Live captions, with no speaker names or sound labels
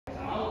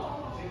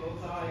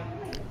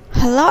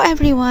Hello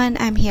everyone,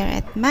 I'm here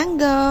at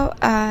Mango.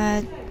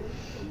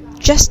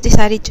 Just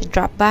decided to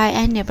drop by.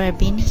 I never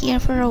been here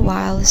for a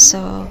while,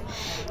 so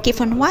keep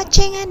on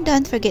watching and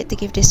don't forget to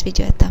give this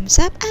video a thumbs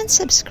up and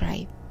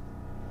subscribe.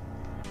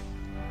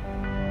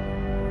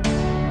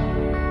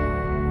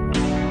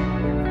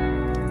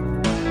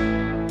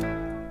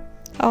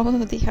 Oh,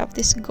 they have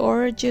this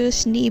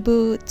gorgeous knee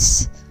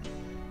boots.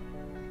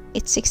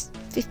 It's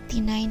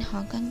 $6.59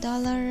 Hong Kong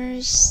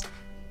dollars.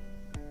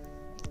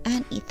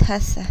 And it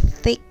has a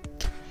thick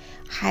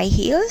high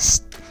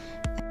heels.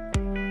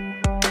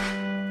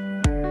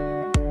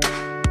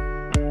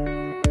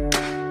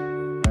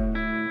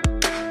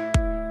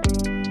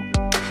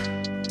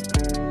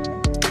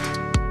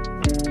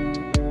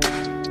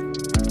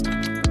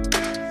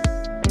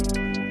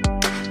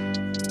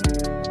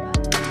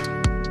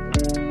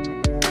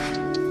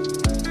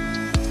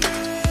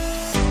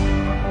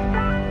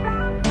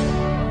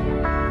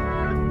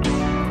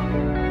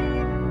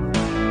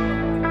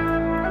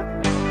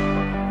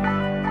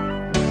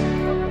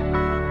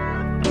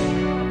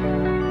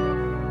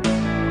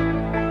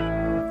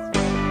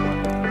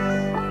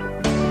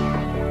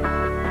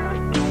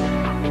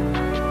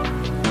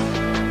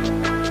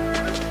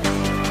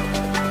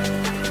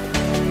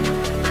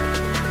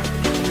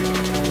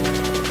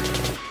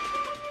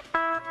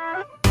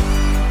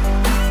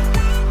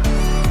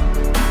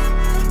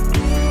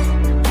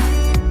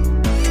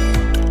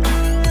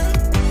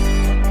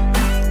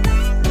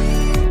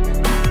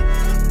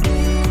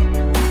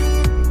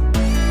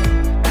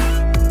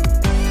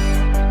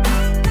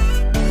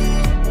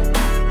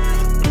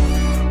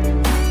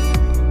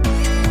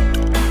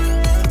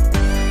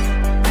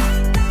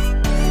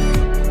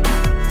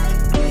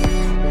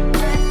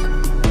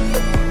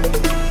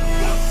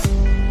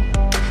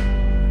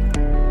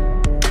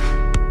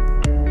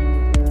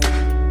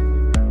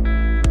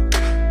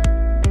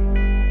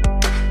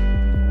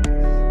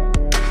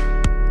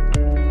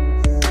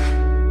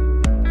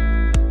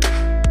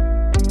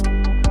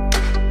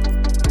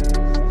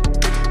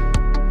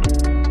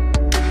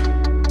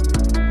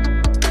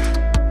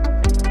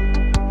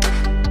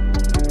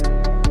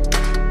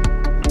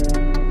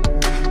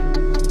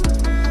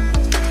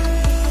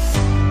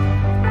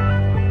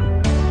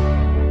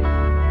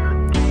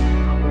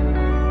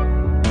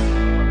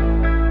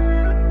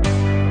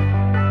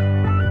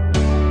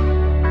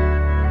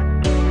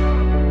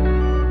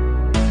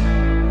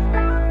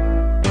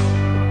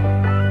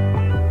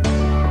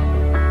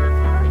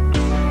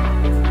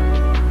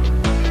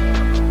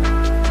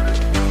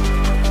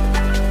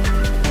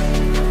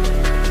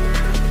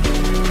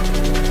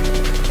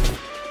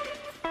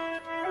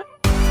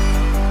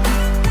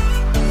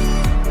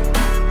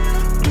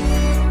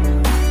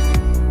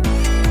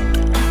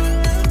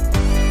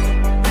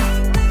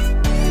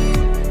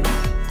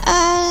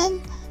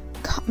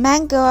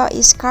 Mango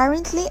is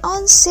currently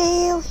on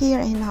sale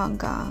here in Hong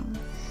Kong.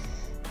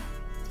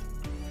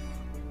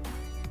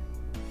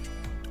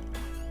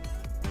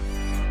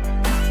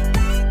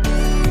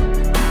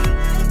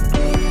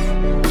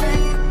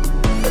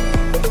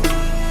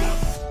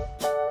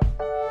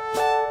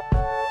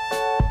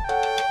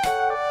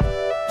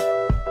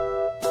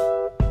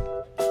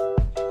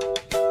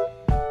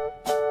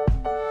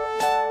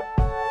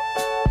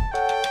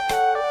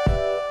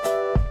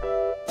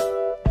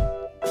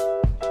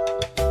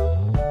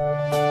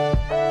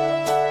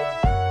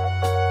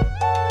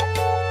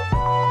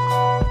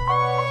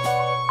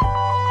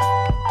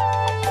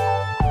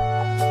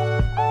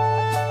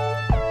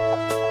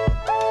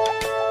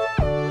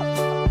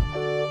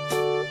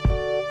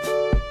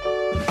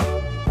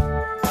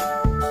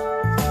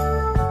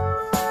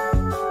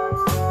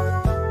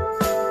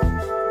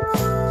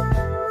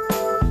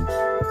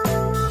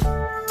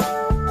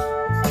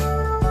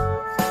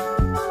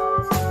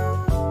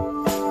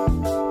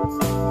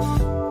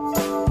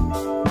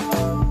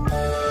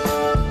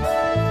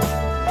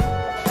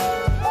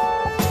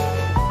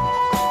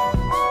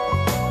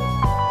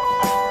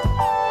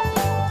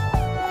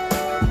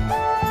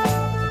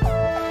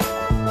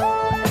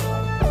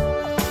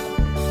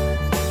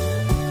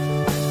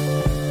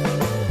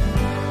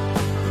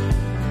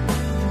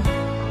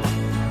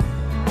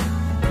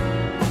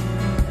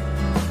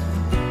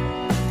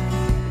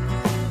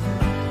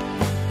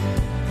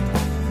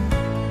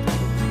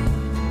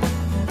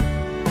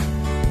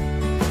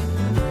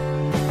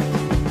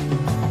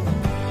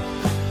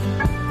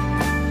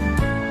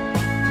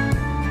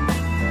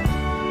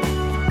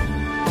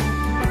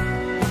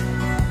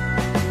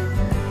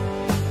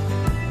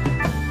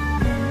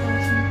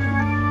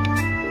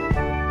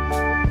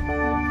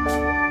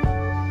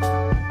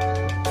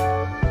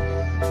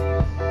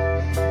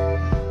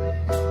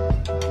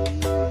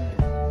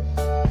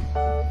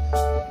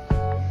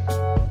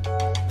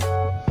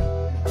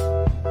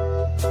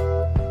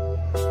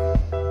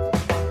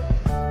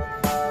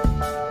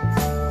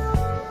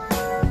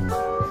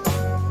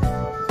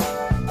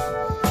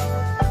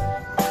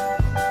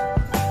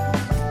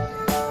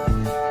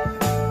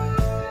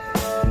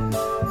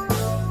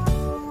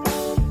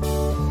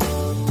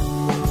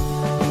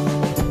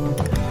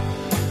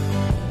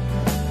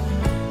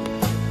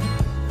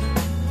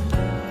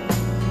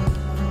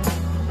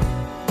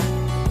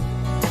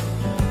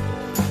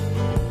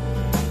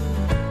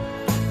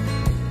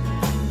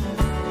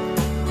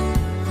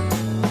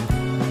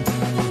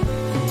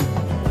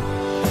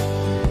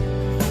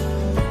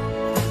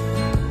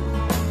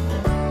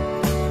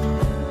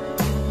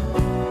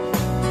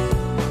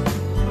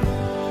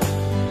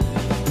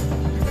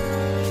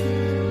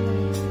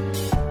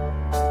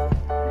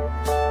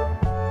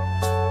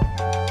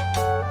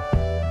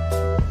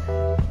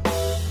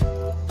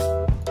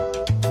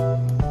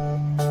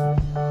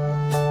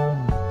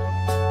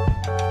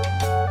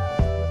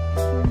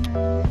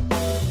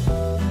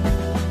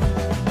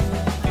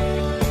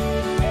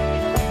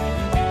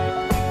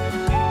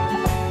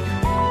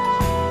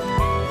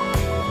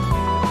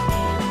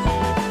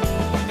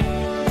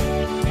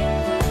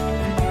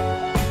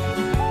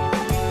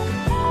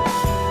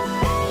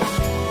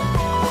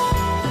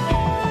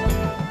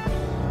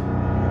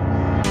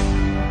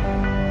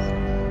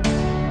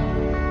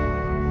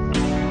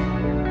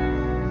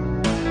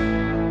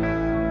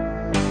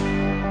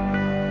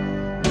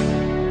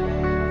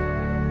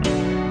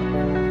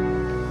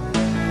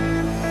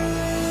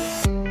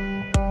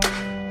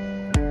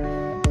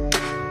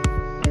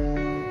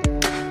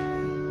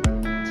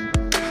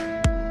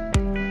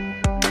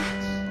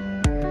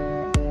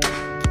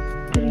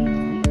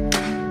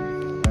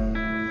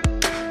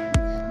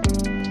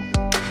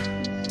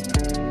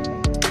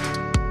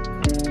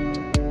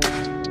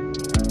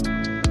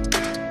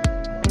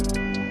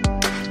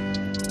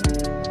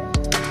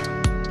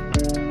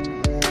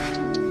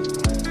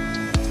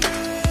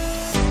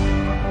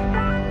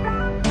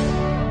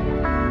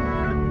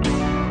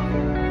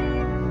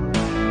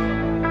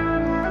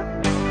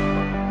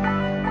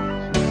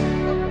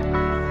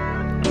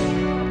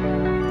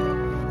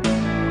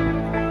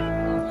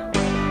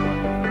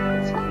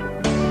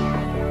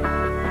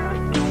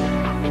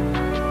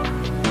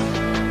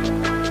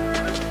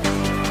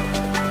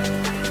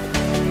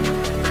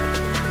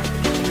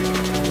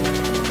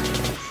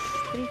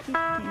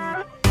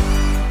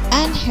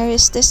 here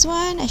is this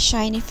one, a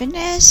shiny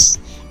finesse,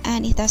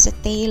 and it has a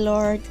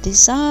tailored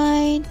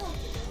design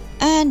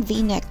and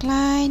v-neck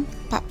line,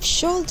 pop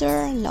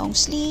shoulder, long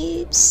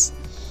sleeves,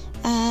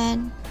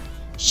 and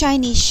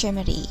shiny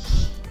shimmery.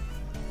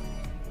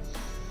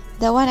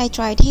 The one I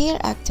tried here,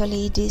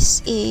 actually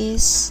this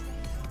is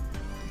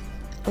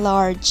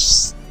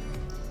large.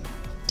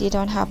 They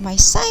don't have my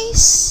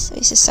size, so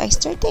it's a size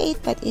 38,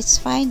 but it's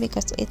fine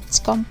because it's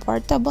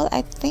comfortable.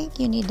 I think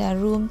you need a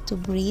room to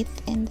breathe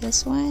in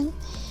this one,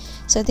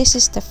 so this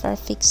is the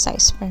perfect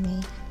size for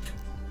me.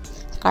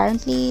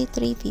 Currently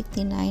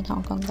 $359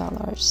 Hong Kong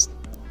dollars.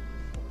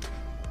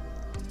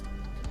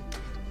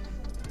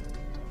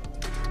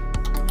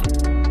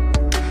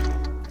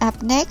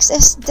 Up next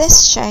is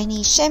this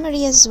shiny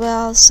shimmery as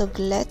well, so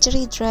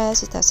glittery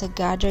dress. It has a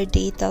gather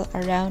detail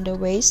around the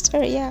waist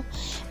area,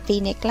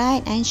 v-neck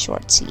line, and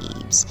short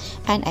sleeves.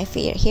 And I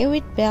pair here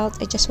with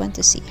belt. I just want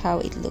to see how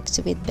it looks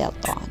with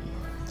belt on.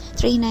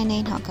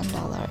 $399 Hong Kong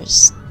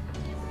dollars.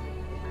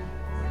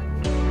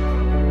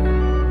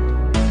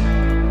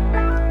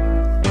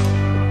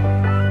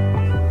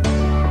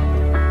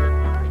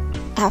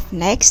 Up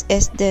next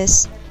is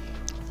this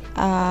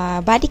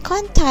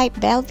bodycon type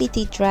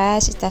velvety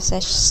dress. It has a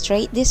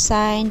straight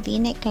design,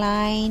 v-neck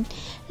line,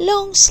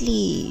 long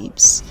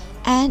sleeves,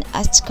 and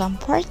it's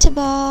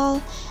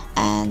comfortable.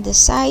 And the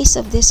size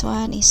of this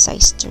one is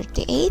size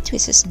 38,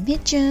 which is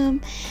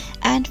medium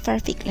and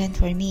perfect length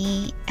for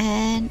me,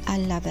 and I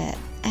love it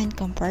and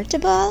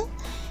comfortable.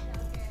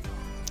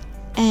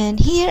 And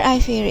here I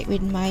pair it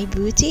with my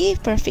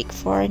bootie, perfect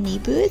for knee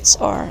boots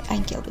or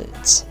ankle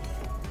boots.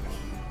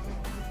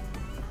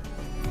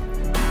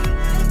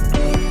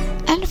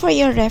 And for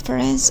your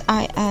reference,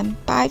 I am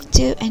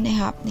 5'2" and a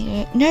half,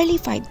 nearly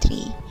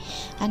 5'3",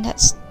 and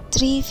that's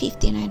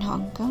 $359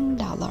 Hong Kong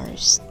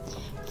dollars,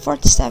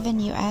 47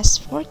 US,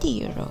 40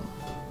 euro.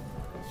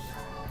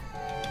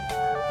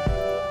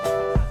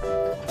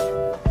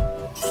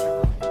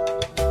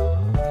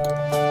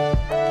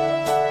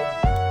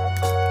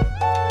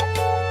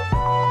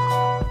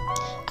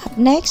 Up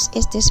next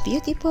is this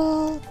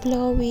beautiful,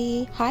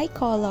 flowy,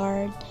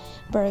 high-collared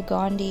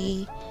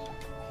burgundy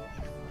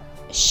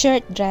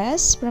shirt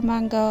dress from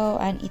Mango,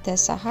 and it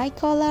has a high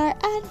collar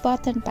and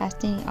button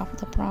fastening up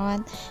the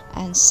front,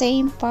 and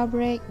same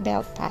fabric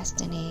belt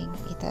fastening.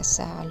 It has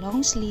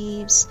long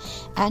sleeves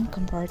and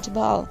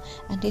comfortable,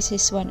 and this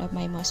is one of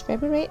my most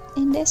favorite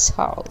in this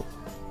haul.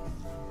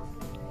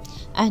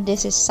 And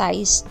this is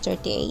size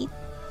 38.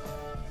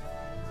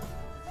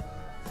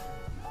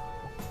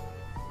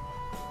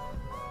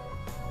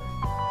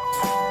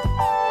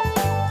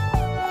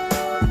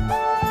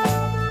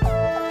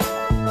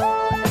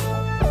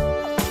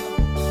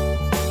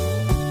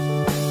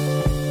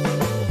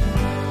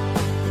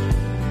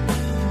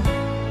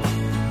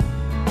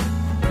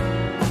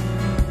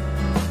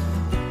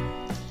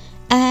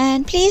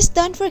 And please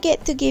don't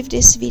forget to give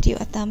this video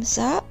a thumbs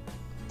up,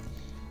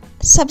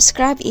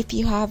 subscribe if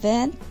you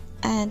haven't,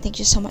 and thank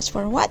you so much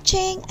for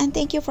watching, and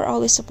thank you for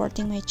always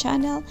supporting my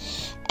channel,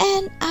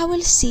 and I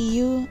will see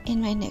you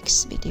in my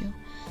next video.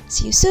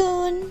 See you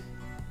soon.